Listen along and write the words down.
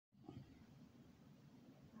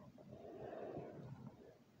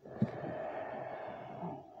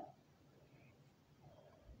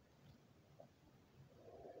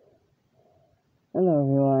Hello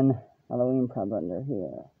everyone, Halloween Prabhunder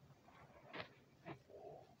here.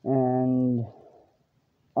 And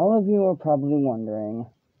all of you are probably wondering,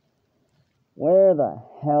 where the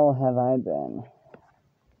hell have I been?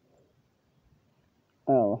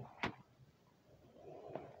 Oh.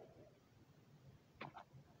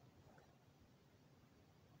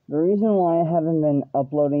 The reason why I haven't been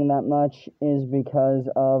uploading that much is because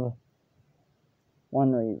of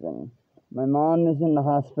one reason. My mom is in the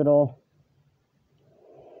hospital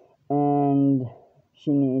and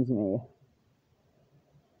she needs me.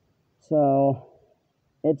 So,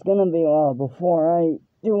 it's gonna be a while before I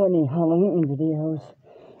do any Halloween videos.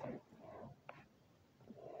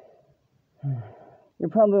 You're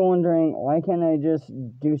probably wondering, why can't I just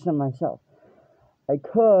do some myself? I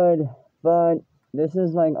could, but this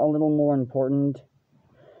is like a little more important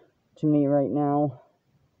to me right now.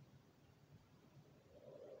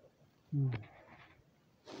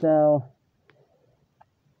 So,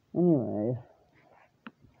 anyway.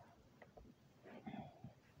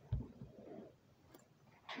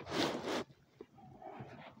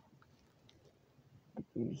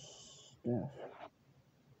 Stuff.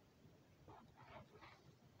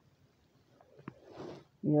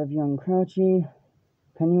 We have Young Crouchy,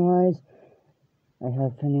 Pennywise. I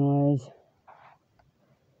have Pennywise.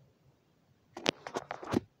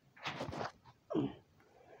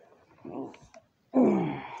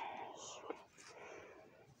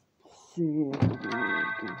 See if we can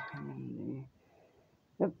get him.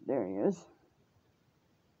 Yep, there he is.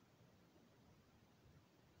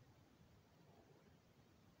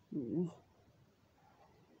 There he is.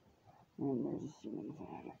 And there's a ceiling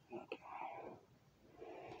fan.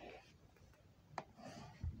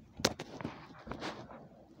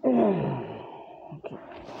 Okay.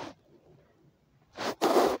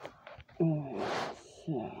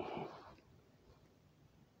 So,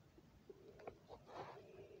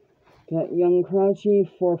 got Young Crouchy,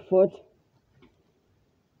 4 foot.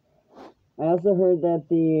 I also heard that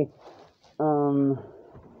the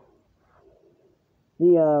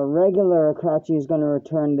regular Crouchy is going to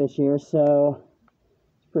return this year, so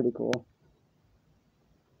it's pretty cool.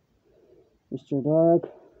 Mr.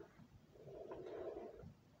 Dark.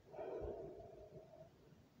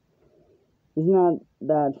 He's not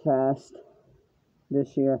that fast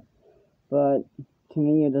this year, but to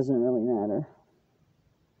me it doesn't really matter.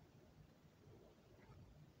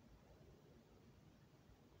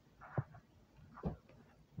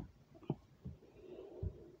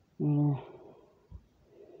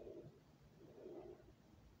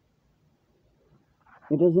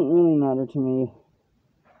 It doesn't really matter to me.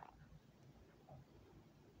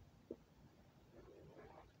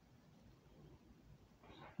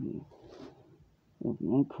 There's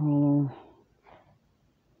Nightcrawler.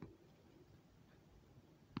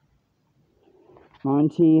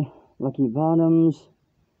 Monty, Lucky Bottoms.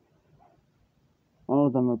 All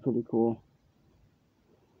of them are pretty cool.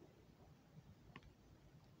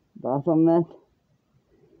 Baphomet.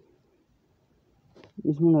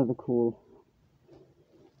 He's one of the cool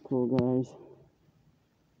guys.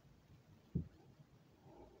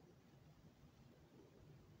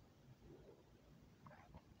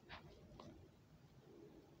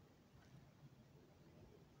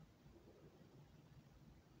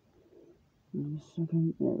 In a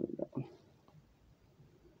second, there we go.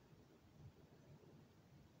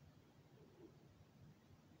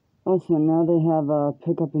 Also, now they have a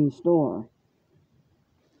pickup in store.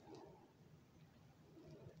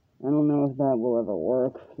 I don't know if that will ever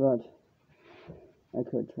work, but I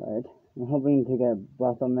could try it. I'm hoping to get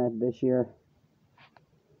Baphomet this year.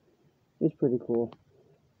 He's pretty cool.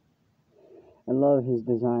 I love his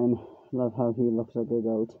design. Love how he looks like a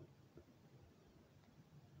goat.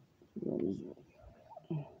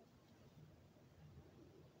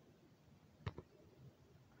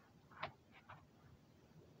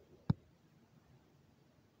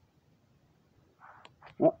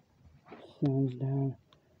 Oh, sounds down.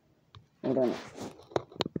 Hold on.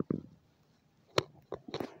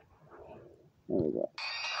 There we go.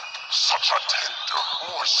 Such a tender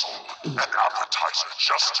morsel, an appetizer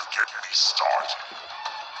just to get me started.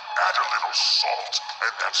 Add a little salt,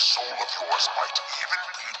 and that soul of yours might even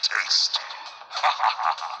be tasty.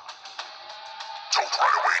 Don't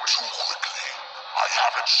run away too quickly. I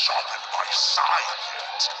haven't sharpened my scythe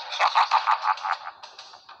yet.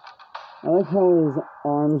 I like how his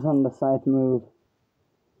arms on the scythe move.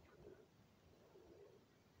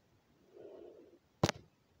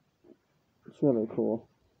 It's really cool.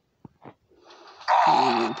 Look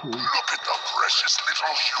at the precious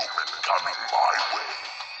little human coming my way.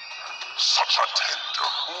 Such a tender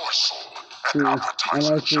morsel. An I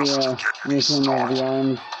appetizer like just to the get me movement of the started.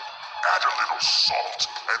 arms. Add a little salt,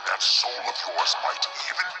 and that soul of yours might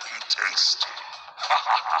even be tasty.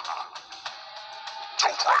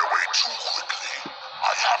 Don't run away too quickly.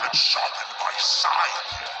 I haven't sharpened my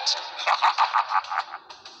scythe yet.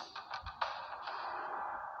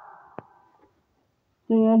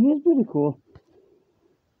 So yeah, he's pretty cool.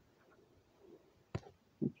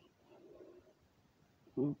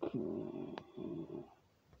 Okay.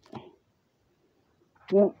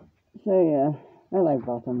 Yep. So yeah, I like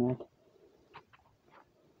Bottleneck.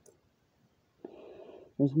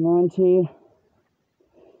 There's Monty.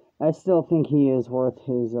 I still think he is worth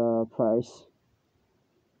his price.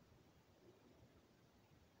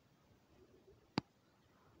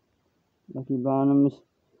 Lucky Bottoms.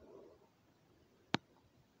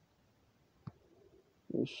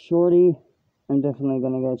 There's Shorty. I'm definitely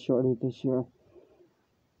gonna get Shorty this year.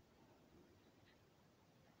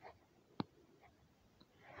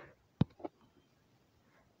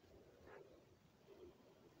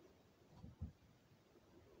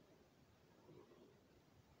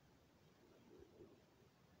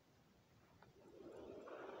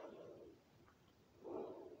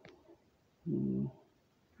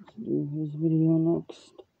 Let's do his video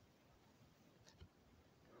next.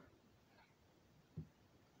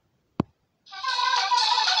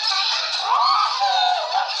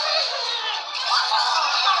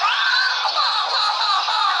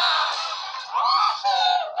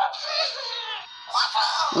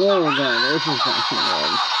 There we go, this is something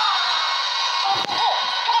good.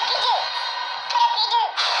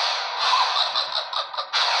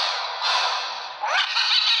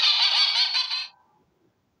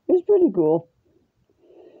 It's pretty cool.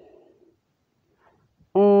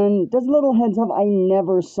 And just a little heads up, I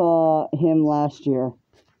never saw him last year.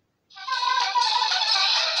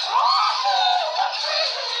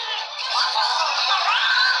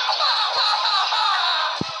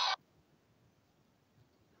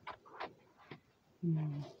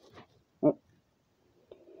 Oh.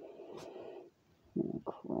 Oh,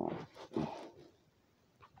 crap.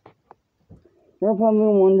 You're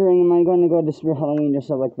probably wondering, am I going to go to Spirit Halloween or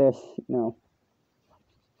stuff like this? No.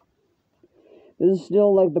 This is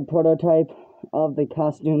still like the prototype of the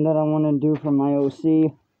costume that I want to do for my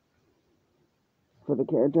OC. For the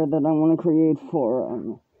character that I want to create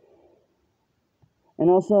for, and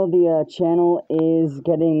also the channel is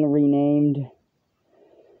getting renamed.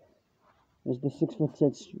 There's the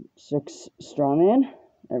 6'6" Strawman.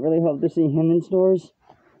 I really hope to see him in stores.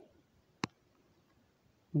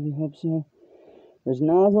 Really hope so. There's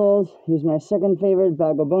Nozzles. He's my second favorite.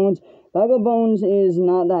 Bag of Bones. Bag of Bones is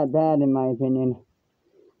not that bad in my opinion.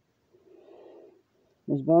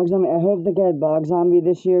 There's Bog Zombie. I hope they get Bog Zombie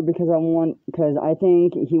this year because I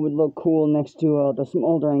think he would look cool next to the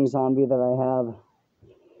Smoldering Zombie that I have.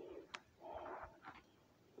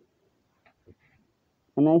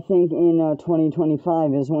 And I think in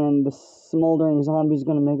 2025 is when the Smoldering Zombie is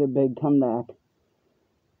going to make a big comeback.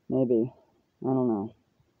 Maybe. I don't know.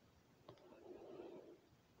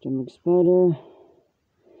 Jumping Spider.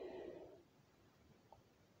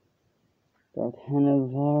 Dark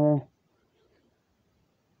Hanavar.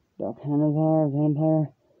 Dark Hanavar,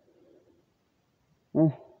 Vampire.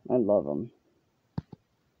 I love him.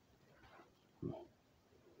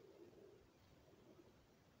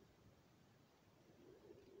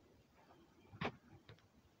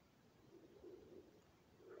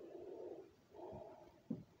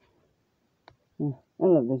 I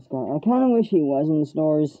love this guy. I kind of wish he was in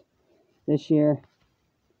stores this year.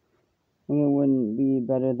 I think it wouldn't be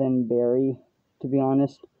better than Barry, to be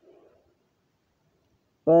honest.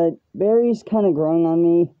 But Barry's kind of growing on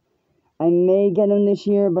me. I may get him this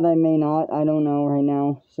year, but I may not. I don't know right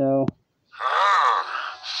now, so.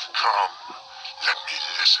 Come, let me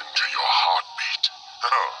listen to your heartbeat.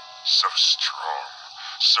 So strong,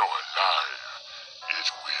 so alive. It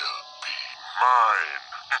will be mine.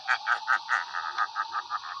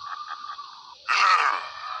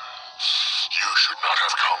 You should not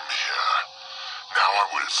have come here. Now I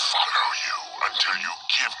will follow you until you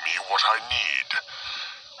give me what I need.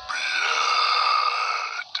 Blood.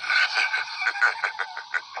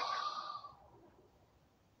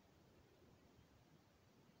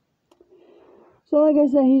 So like I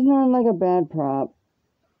said, he's not like a bad prop.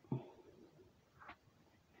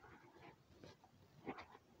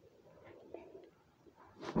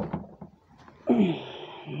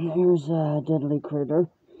 Here's a Deadly Critter.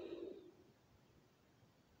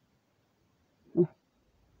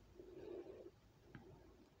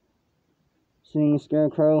 Seeing a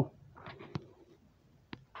Scarecrow.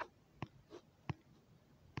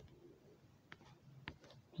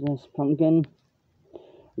 Miss Pumpkin.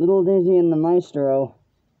 Little Daisy and the Maestro.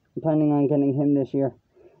 I'm planning on getting him this year.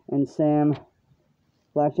 And Sam.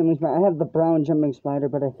 Black Jumping Spider. I have the brown Jumping Spider,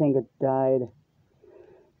 but I think it died.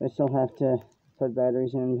 I still have to put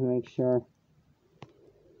batteries in to make sure.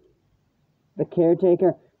 The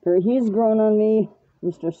Caretaker. He's grown on me.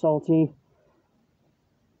 Mr. Salty.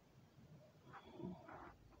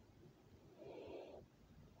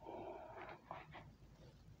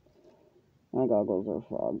 My goggles are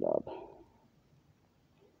fogged up.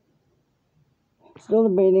 Still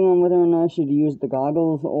debating on whether or not I should use the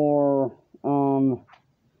goggles or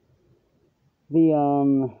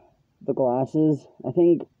the glasses. I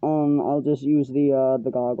think I'll just use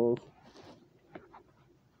the goggles.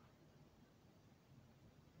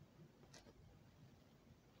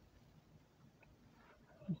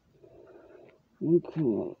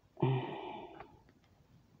 Okay.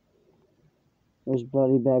 There's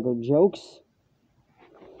Bloody Bag of Jokes.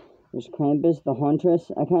 There's Krampus, the Huntress.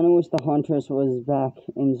 I kind of wish the Huntress was back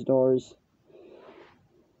in stores.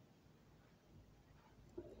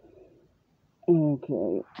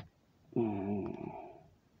 Okay.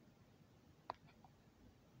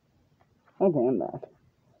 Okay, I'm back.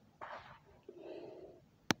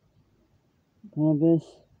 Krampus.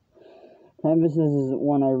 Krampus is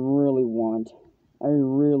one I really want. I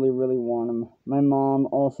really, really want him. My mom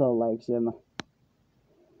also likes him.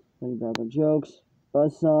 Bloody Bag of Jokes.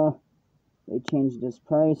 Buzzsaw. They changed his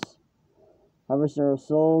price. Harvester of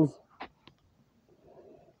Souls.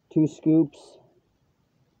 2 scoops.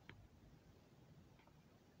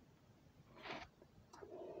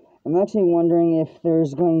 I'm actually wondering if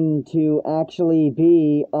there's going to actually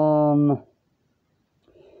be some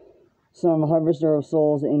Harvester of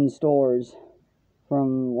Souls in stores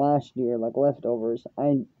from last year, like leftovers.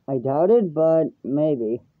 I doubt it, but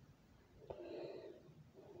maybe.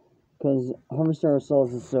 Because Harvester of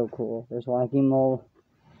Souls is so cool. There's Wacky Mole.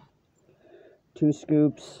 2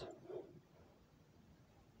 scoops.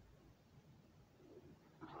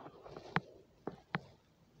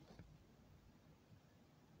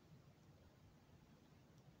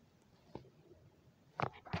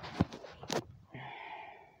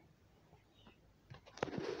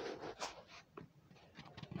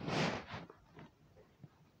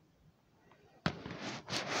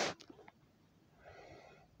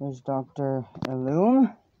 There's Dr.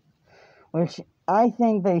 Illume, which I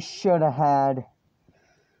think they should have had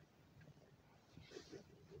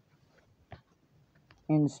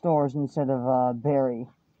in stores instead of Barry.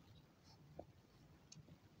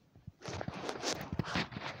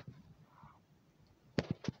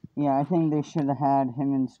 Yeah, I think they should have had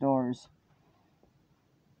him in stores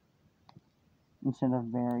instead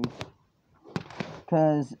of Barry.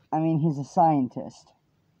 Because, I mean, he's a scientist.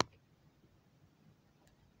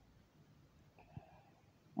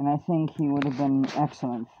 And I think he would have been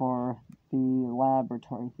excellent for the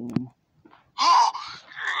laboratory theme.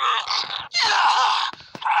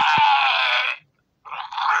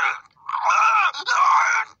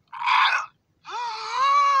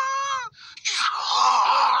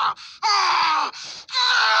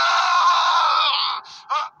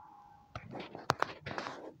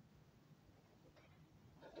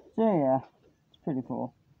 So yeah, it's pretty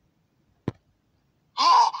cool.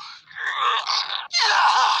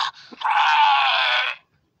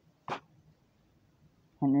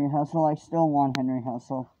 Henry Hustle, I still want Henry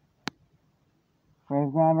Hustle.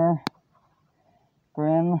 Grave Grabber,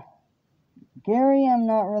 Grim, Gary, I'm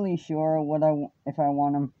not really sure if I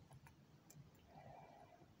want him.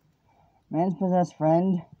 Man's Possessed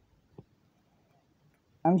Friend,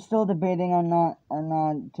 I'm still debating on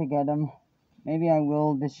not to get him. Maybe I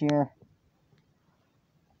will this year.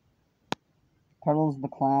 Puddles the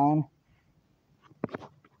Clown.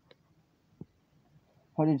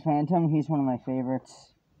 Hooded Phantom, he's one of my favorites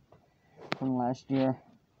from last year,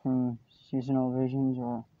 from Seasonal Visions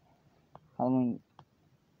or Halloween,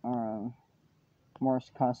 or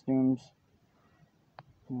Morris Costumes.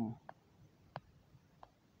 Yeah.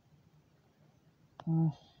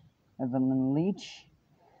 Evelyn Leach,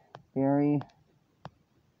 Barry.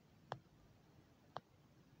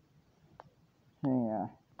 So yeah,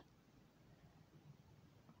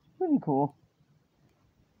 pretty cool.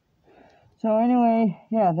 So anyway,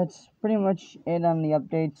 yeah, that's pretty much it on the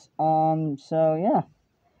updates. So yeah,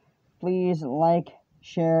 please like,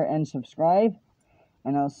 share, and subscribe,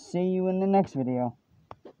 and I'll see you in the next video.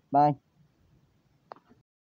 Bye.